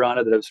literature on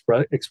it that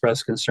have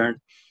expressed concern,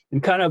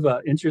 and kind of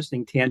an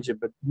interesting tangent,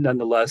 but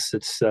nonetheless,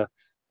 it's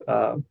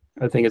I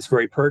think it's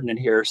very pertinent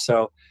here.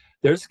 So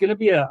there's going to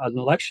be an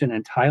election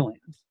in Thailand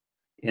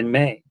in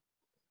May,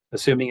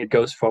 assuming it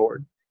goes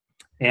forward.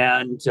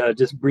 And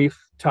just brief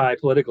Thai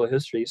political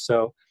history.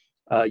 So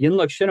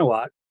Yingluck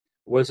Shinawatra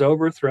was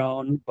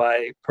overthrown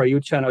by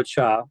Prayut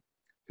Chan-o-cha,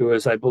 who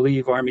was, I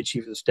believe, Army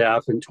Chief of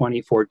Staff in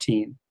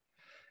 2014.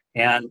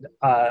 And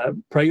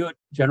Prayut,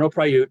 General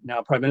Prayut,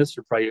 now Prime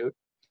Minister Prayut,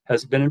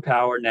 has been in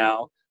power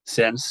now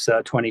since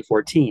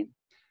 2014.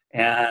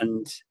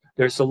 And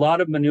there's a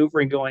lot of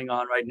maneuvering going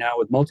on right now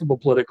with multiple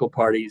political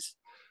parties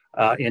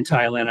in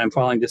Thailand. I'm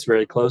following this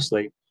very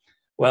closely.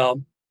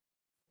 Well,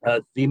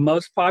 the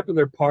most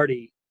popular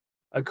party,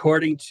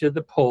 according to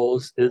the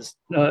polls, is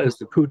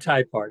the Pheu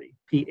Thai Party,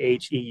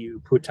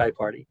 Pheu, Pheu Thai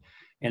Party.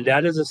 And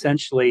that is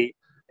essentially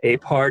a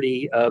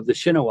party of the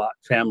Shinawat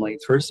family.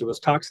 First, it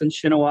was Thaksin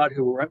Shinawat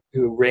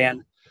who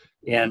ran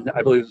in,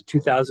 I believe, it was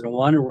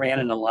 2001, won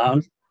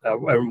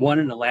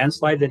in a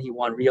landslide. Then he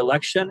won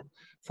re-election.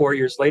 4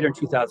 years later, in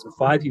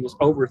 2005, he was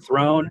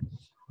overthrown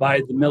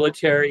by the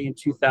military in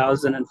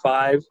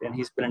 2005, and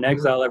he's been in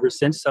exile ever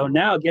since. So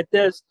now, get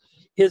this,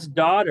 his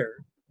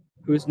daughter,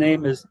 whose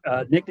nickname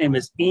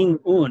is Ing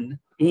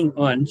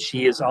Un,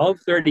 she is all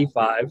of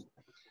 35.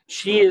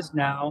 She is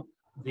now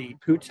the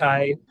Pheu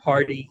Thai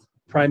Party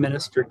Prime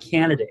Minister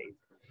candidate.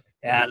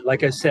 And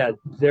like I said,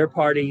 that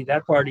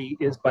party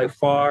is by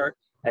far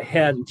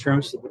ahead in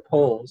terms of the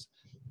polls.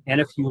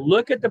 And if you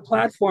look at the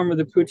platform of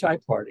the Pheu Thai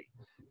Party,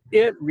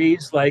 it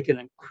reads like an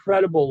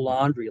incredible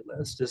laundry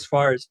list as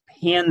far as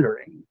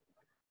pandering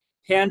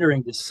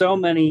to so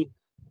many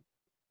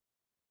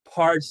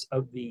parts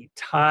of the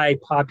Thai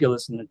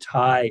populace and the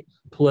Thai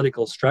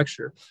political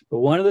structure. But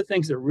one of the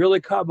things that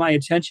really caught my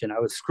attention, I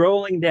was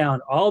scrolling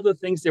down all the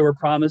things they were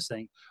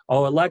promising.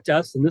 Oh, elect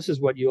us, and this is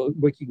what you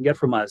can get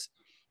from us,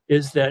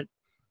 is that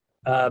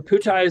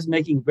Pheu Thai is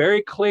making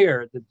very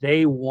clear that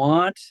they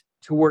want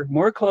to work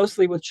more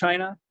closely with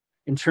China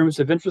in terms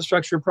of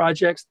infrastructure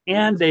projects,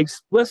 and they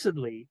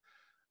explicitly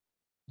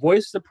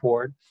voice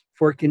support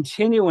for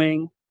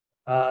continuing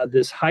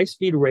this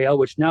high-speed rail,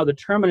 which now the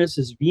terminus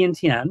is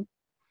Vientiane,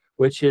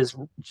 which is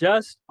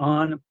just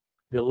on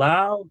the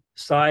Lao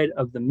side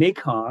of the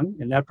Mekong,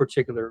 in that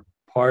particular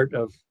part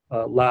of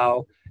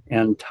Laos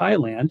and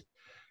Thailand.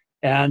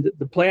 And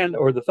the plan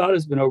or the thought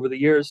has been over the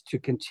years to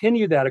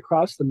continue that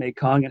across the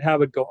Mekong and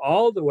have it go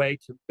all the way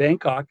to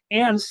Bangkok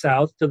and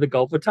south to the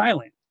Gulf of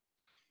Thailand,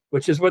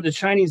 which is what the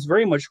Chinese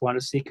very much want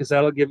to see, because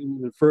that'll give them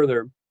even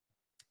further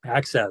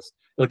access.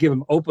 It'll give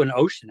them open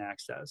ocean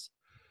access.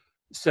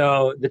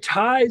 So the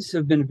Thais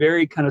have been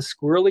very kind of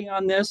squirrely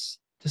on this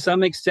to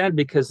some extent,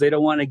 because they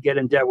don't want to get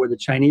in debt with the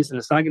Chinese. And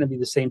it's not going to be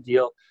the same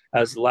deal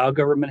as the Lao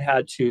government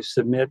had to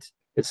submit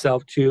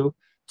itself to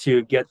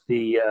get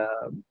the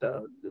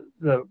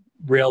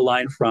rail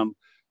line from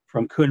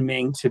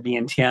Kunming to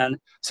Vientiane.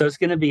 So it's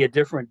going to be a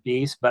different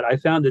beast. But I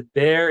found it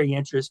very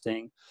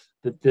interesting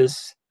that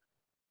this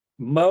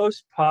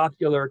most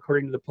popular,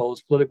 according to the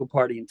polls, political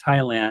party in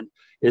Thailand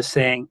is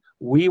saying,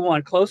 we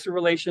want closer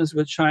relations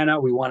with China.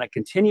 We want to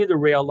continue the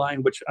rail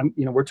line, which,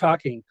 we're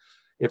talking,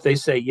 if they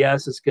say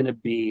yes, it's going to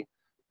be,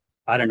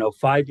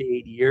 5 to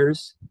 8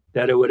 years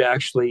that it would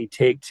actually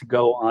take to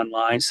go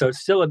online. So it's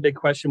still a big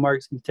question mark.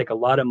 It's going to take a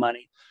lot of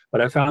money. But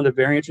I found it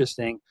very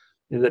interesting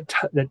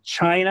that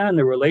China and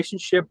the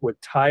relationship with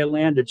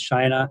Thailand and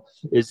China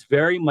is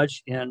very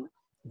much in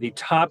the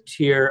top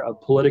tier of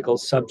political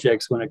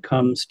subjects when it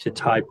comes to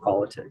Thai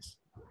politics.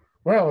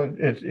 Well,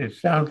 it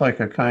sounds like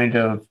a kind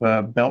of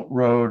Belt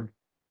Road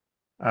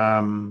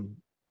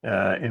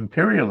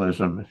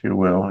imperialism, if you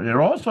will. It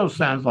also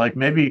sounds like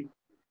maybe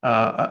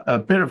a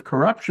bit of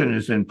corruption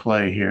is in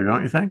play here,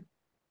 don't you think?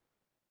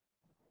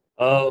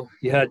 Oh,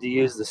 you had to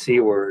use the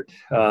C word.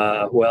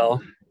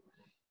 Well,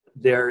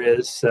 there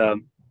is,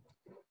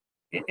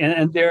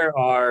 and there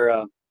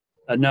are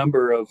a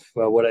number of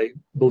what I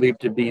believe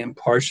to be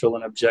impartial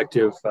and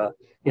objective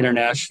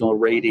international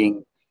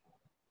rating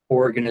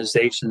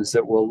organizations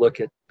that will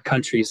look at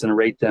countries and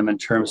rate them in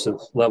terms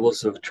of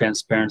levels of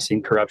transparency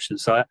and corruption.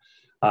 So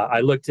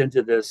I looked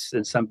into this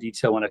in some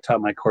detail when I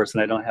taught my course,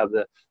 and I don't have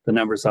the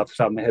numbers off the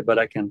top of my head, but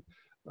I can.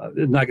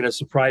 It's not going to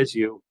surprise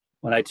you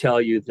when I tell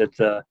you that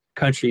the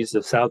countries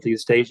of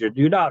Southeast Asia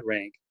do not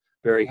rank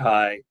very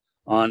high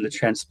on the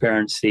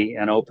transparency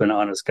and open,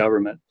 honest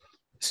government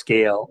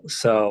scale.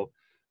 So,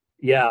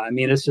 yeah,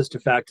 it's just a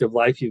fact of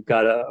life. You've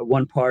got a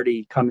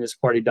one-party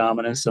Communist Party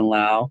dominance in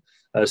Laos.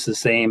 It's the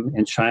same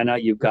in China.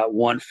 You've got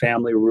one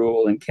family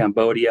rule in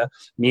Cambodia.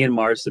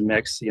 Myanmar's a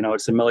mix.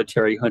 It's a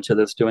military junta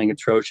that's doing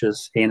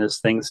atrocious, heinous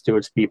things to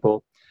its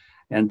people.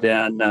 And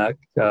then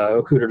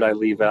who did I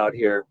leave out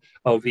here?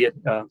 Oh,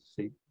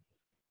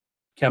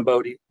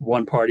 Cambodia,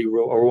 one-party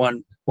rule or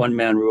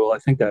one-man rule. I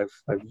think I've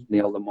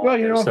nailed them all. Well,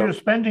 if you're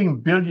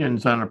spending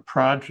billions on a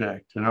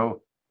project,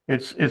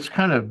 it's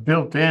kind of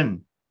built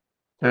in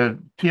to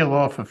peel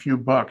off a few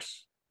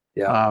bucks.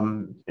 Yeah.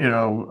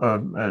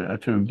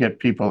 To get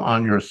people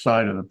on your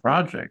side of the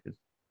project.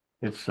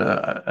 It's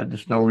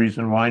there's no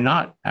reason why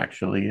not,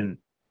 actually,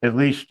 at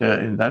least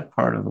in that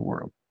part of the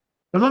world.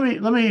 But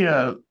let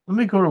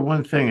me go to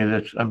one thing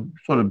that I'm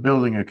sort of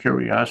building a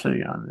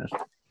curiosity on this.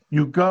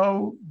 You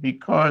go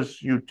because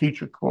you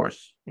teach a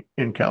course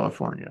in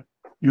California.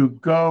 You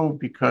go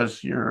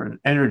because you're an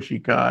energy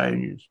guy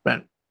and you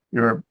spent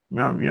your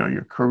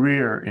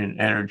career in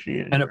energy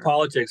And a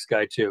politics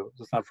guy too.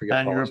 Let's not forget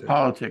and you're a politics.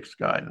 politics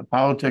guy, the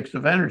politics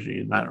of energy,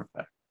 as a matter of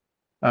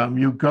fact.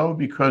 You go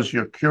because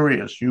you're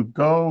curious. You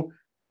go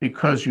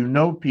because you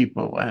know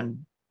people,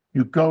 and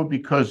you go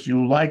because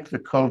you like the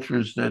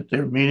cultures that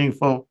they're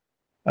meaningful.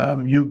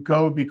 You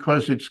go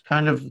because it's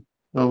kind of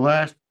the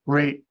last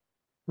great,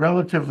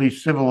 relatively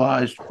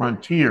civilized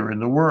frontier in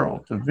the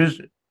world to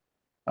visit.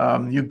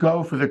 You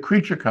go for the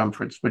creature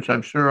comforts, which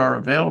I'm sure are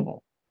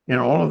available in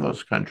all of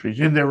those countries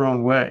in their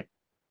own way.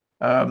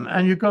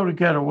 And you go to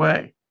get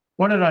away.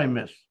 What did I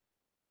miss?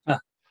 Huh.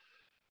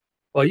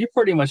 Well, you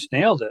pretty much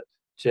nailed it,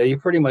 Jay. You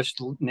pretty much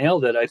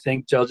nailed it. I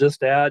think I'll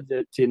just add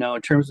that,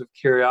 in terms of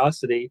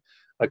curiosity,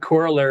 a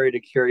corollary to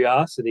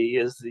curiosity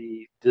is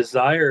the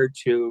desire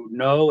to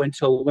know and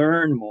to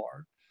learn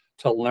more,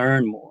 to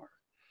learn more.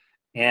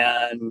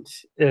 And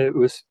it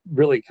was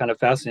really kind of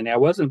fascinating. I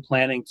wasn't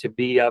planning to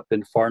be up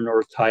in far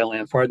northern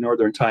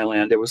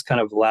Thailand. It was kind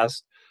of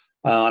last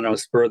on a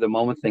spur of the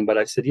moment thing. But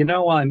I said,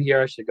 while I'm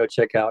here, I should go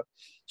check out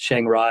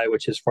Chiang Rai,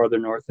 which is farther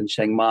north than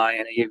Chiang Mai,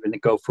 and even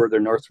go further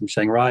north from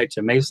Chiang Rai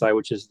to Mae Sai,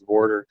 which is the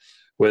border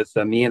with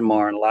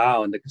Myanmar and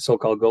Laos and the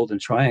so-called Golden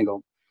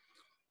Triangle.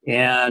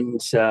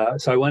 And so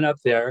I went up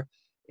there,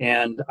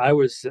 and I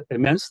was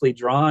immensely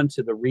drawn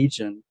to the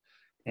region.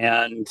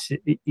 And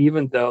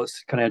even though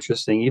it's kind of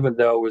interesting, even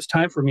though it was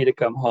time for me to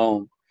come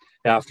home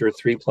after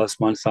 3+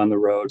 months on the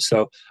road,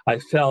 so I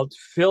felt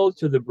filled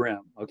to the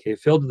brim. Okay,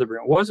 filled to the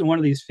brim. It wasn't one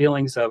of these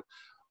feelings of,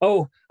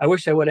 oh, I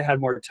wish I would have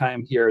had more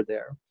time here or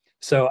there.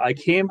 So I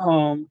came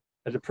home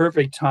at the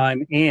perfect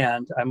time,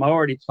 and I'm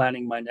already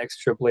planning my next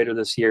trip later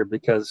this year,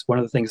 because one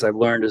of the things I've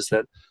learned is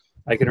that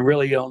I can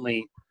really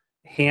only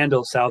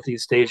handle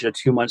Southeast Asia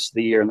 2 months of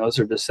the year, and those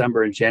are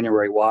December and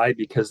January. Why?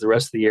 Because the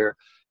rest of the year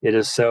it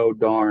is so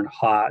darn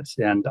hot,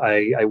 and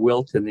I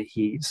wilt in the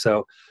heat.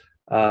 So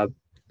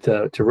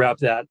to wrap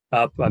that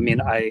up, I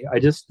mean, I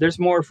just, there's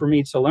more for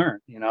me to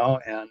learn,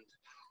 and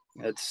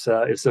it's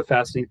a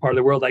fascinating part of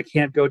the world. I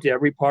can't go to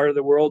every part of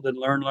the world and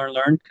learn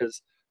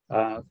because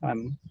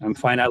I'm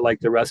finite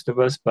like the rest of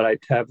us, but I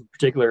have a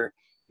particular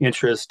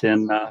interest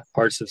in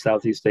parts of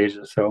Southeast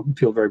Asia, so I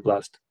feel very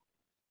blessed.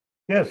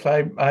 Yes,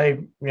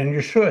 and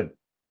you should.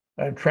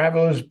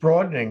 Travel is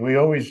broadening. We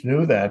always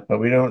knew that, but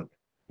we don't,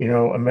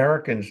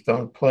 Americans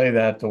don't play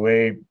that the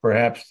way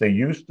perhaps they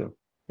used to.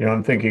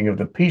 I'm thinking of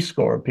the Peace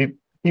Corps,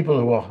 people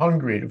who are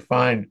hungry to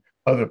find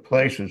other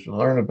places and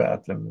learn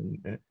about them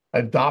and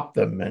adopt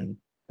them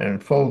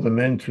and fold them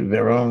into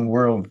their own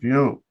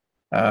worldview.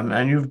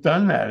 And you've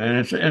done that.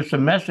 And it's a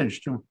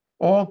message to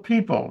all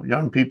people,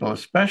 young people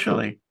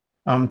especially,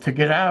 to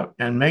get out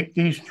and make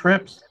these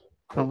trips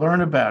to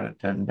learn about it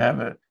and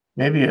have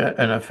maybe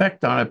an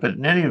effect on it, but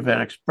in any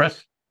event,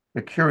 express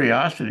the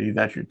curiosity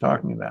that you're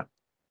talking about.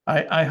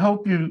 I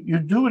hope you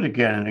do it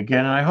again and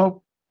again, and I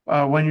hope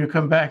when you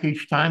come back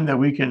each time that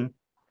we can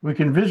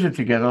visit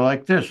together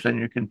like this, and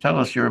you can tell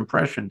us your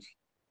impressions.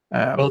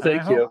 Well,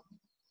 thank you.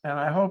 And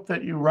I hope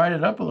that you write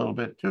it up a little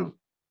bit too.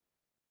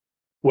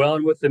 Well,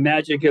 and with the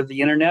magic of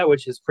the internet,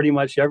 which is pretty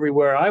much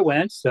everywhere I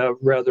went,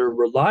 rather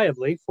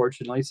reliably,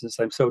 fortunately, since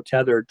I'm so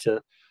tethered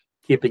to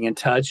keeping in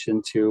touch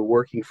and to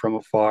working from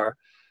afar,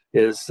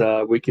 is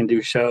we can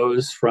do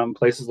shows from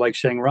places like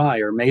Chiang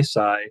Rai or Mae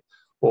Sai,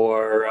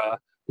 or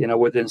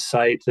within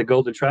sight. The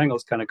Golden Triangle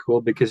is kind of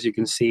cool because you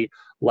can see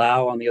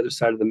Laos on the other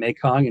side of the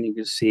Mekong, and you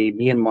can see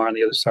Myanmar on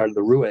the other side of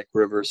the Ruik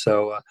River.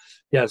 So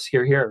yes,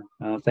 here.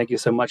 Thank you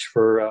so much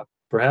for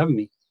having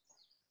me.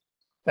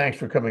 Thanks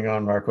for coming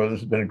on, Marco. This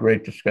has been a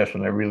great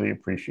discussion. I really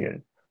appreciate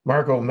it.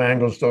 Marco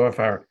Mangelsdorf,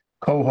 our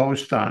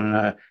co-host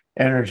on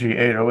Energy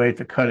 808,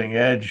 The Cutting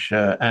Edge,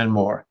 and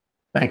more.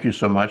 Thank you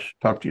so much.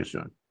 Talk to you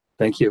soon.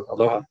 Thank you.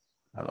 Aloha.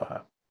 Aloha.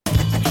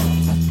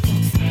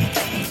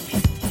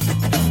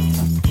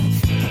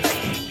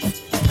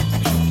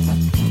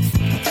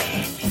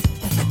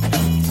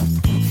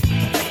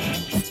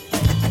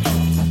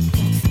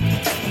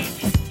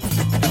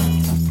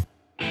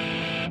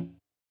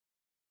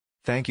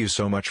 Thank you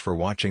so much for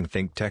watching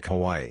Think Tech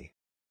Hawaii.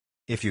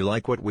 If you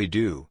like what we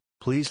do,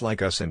 please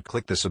like us and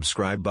click the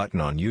subscribe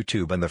button on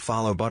YouTube and the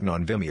follow button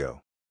on Vimeo.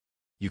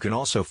 You can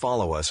also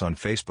follow us on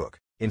Facebook,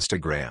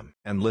 Instagram,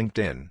 and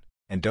LinkedIn,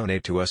 and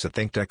donate to us at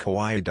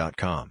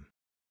thinktechhawaii.com.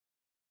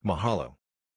 Mahalo.